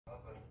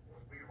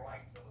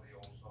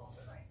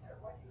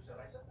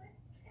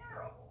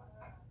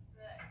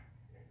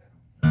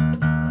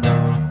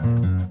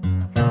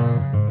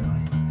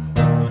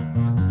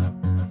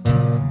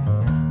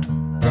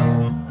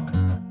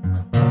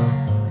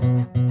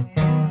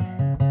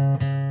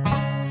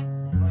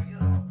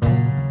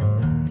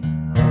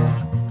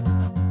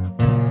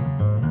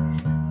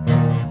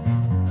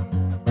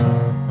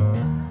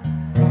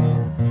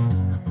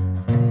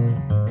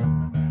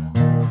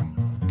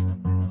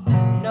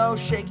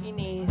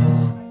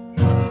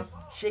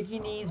shaky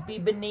knees be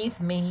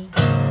beneath me.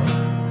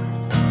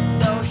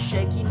 No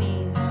shaky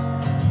knees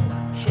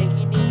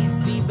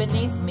be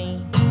beneath me.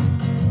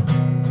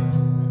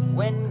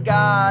 When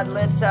God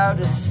lets out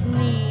a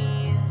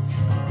sneeze,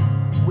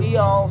 we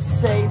all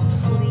say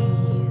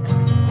please,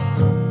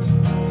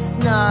 it's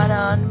not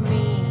on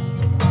me.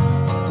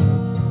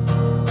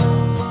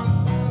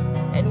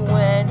 And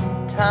when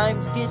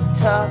times get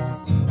tough,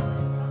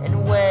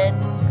 and when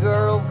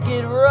girls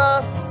get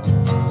rough,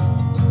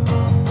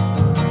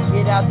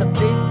 get out the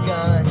big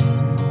guns,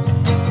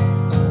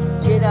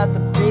 get out the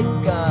big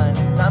guns.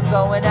 I'm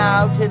going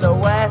out to the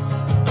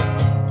west,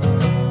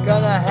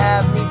 gonna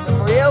have me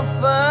some real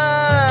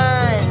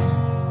fun.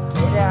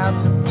 Get out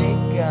the big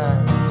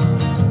guns,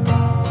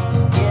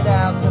 get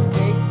out the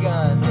big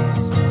guns.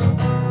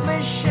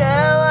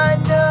 Michelle, I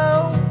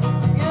know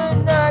you're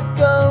not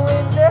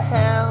going to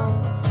hell.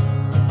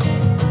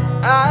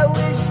 I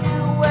wish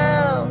you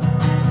well,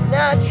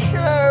 not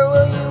sure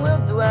where you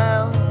will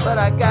dwell, but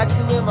I got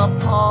you in my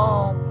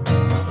palm.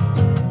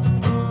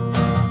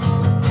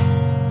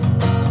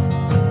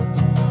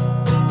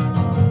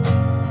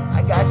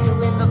 I got you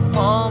in the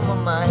palm of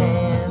my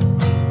hand.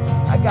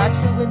 I got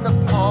you in the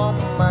palm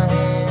of my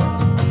hand.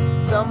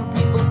 Some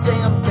people say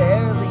I'm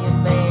barely a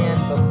man,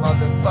 but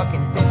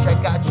motherfucking bitch, I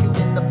got you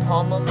in the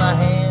palm of my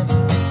hand.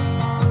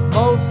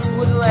 Most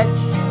would let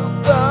you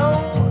go,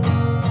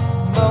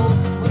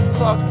 most would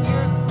fuck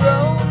your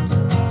throat,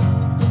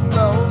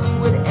 most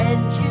would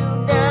end you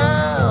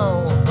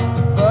now,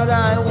 but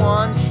I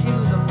want you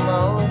the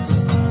most.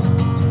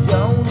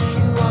 Don't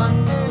you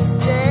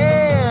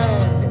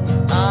understand?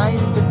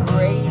 I'm the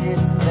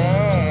greatest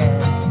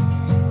man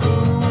who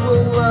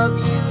will love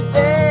you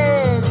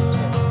then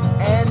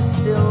and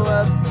still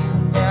loves you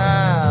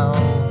now.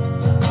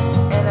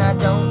 And I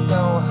don't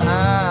know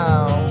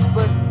how,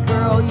 but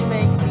girl, you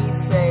make me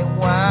say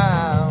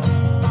wow.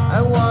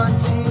 I want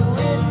you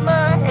in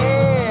my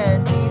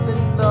hand,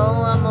 even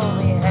though I'm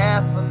only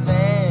half a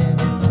man.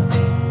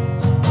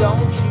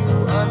 Don't you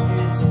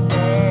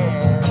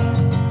understand?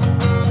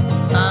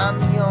 I'm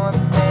your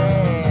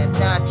man,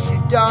 not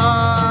your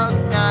dog,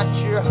 not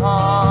your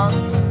hog,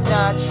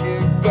 not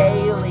your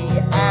daily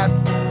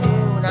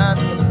afternoon. I'm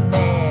your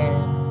man.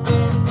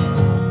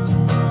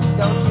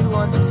 Don't you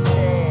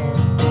understand?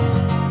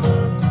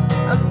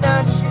 I'm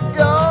not your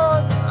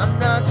dog, I'm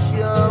not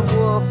your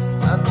wolf,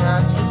 I'm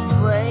not your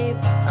slave,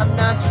 I'm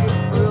not your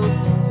proof,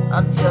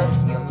 I'm just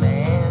your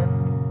man.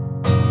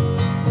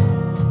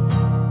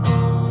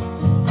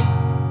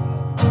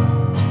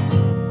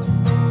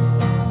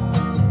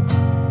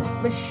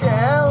 Michelle,